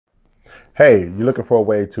Hey, you're looking for a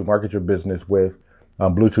way to market your business with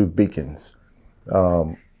Bluetooth beacons.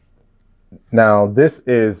 Um, Now, this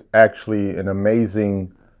is actually an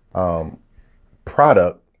amazing um,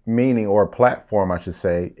 product, meaning, or a platform, I should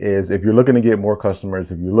say, is if you're looking to get more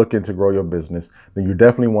customers, if you're looking to grow your business, then you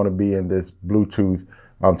definitely want to be in this Bluetooth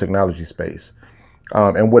technology space.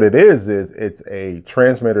 And what it is it's a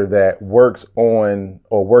transmitter that works on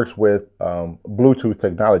or works with Bluetooth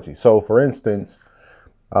technology. So, for instance,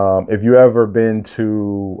 if you ever been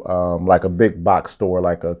to like a big box store,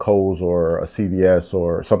 like a Kohl's or a CVS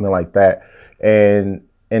or something like that, and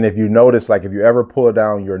if you notice, like if you ever pull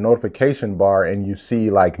down your notification bar and you see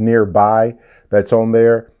like nearby that's on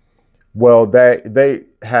there, well, that they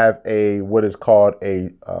have a what is called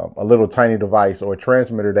a little tiny device or a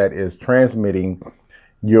transmitter that is transmitting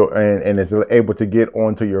your and is able to get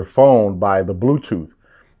onto your phone by the Bluetooth.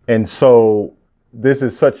 And so this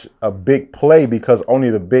is such a big play because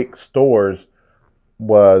only the big stores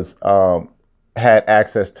was had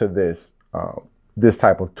access to this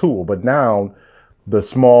type of tool. But now the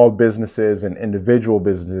small businesses and individual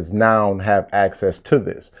businesses now have access to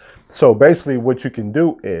this. So basically what you can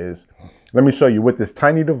do is, let me show you with this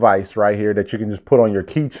tiny device right here that you can just put on your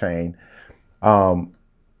keychain.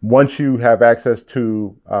 Once you have access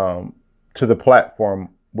to the platform,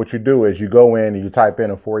 what you do is you go in and you type in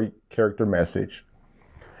a 40-character message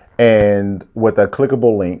and with a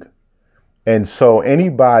clickable link. And so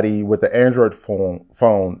anybody with the Android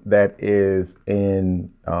phone that is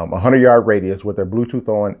in a 100-yard radius with their Bluetooth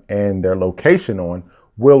on and their location on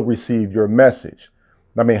will receive your message.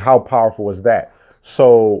 I mean, how powerful is that?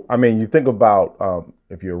 So, I mean, you think about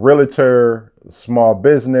if you're a realtor, small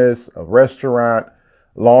business, a restaurant,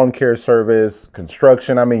 lawn care service,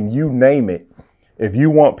 construction, I mean, you name it. If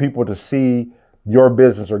you want people to see your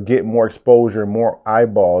business or get more exposure, more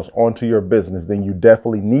eyeballs onto your business, then you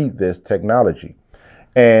definitely need this technology.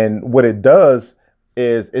 And what it does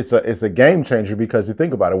is it's a game changer because you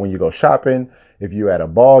think about it, when you go shopping, if you're at a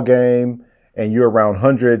ball game and you're around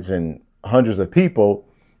hundreds and hundreds of people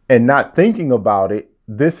and not thinking about it,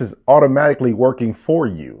 this is automatically working for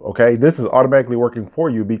you. Okay. This is automatically working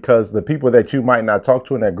for you because the people that you might not talk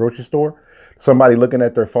to in that grocery store, somebody looking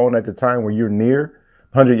at their phone at the time where you're near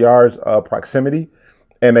 100 yards proximity,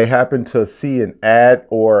 and they happen to see an ad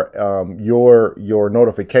or your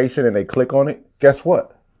notification and they click on it, guess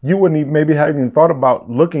what? You wouldn't even maybe have even thought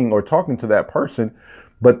about looking or talking to that person.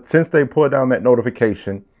 But since they put down that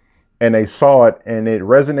notification and they saw it and it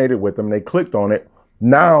resonated with them, they clicked on it.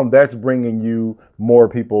 Now that's bringing you more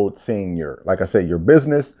people seeing your, like I said, your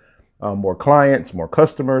business, more clients, more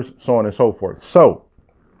customers, so on and so forth. So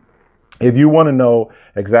if you want to know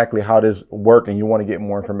exactly how this works and you want to get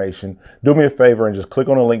more information, do me a favor and just click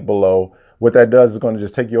on the link below. What that does is going to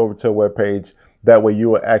just take you over to a web page. That way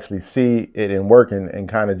you will actually see it in work and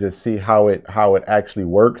kind of just see how it actually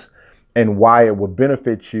works and why it would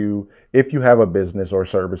benefit you if you have a business or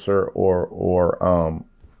service or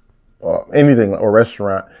anything or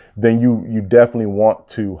restaurant. Then you definitely want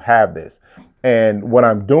to have this. And what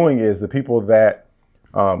I'm doing is the people that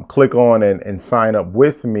click on and sign up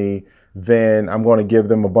with me, then I'm going to give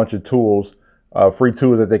them a bunch of tools, free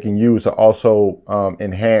tools that they can use to also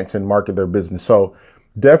enhance and market their business. So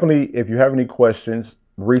definitely, if you have any questions,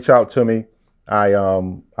 reach out to me.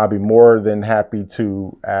 I'll be more than happy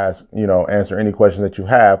to answer any questions that you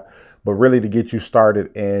have, but really to get you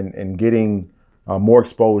started in getting more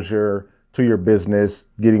exposure to your business,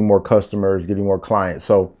 getting more customers, getting more clients.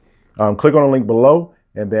 So click on the link below,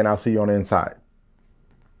 and then I'll see you on the inside.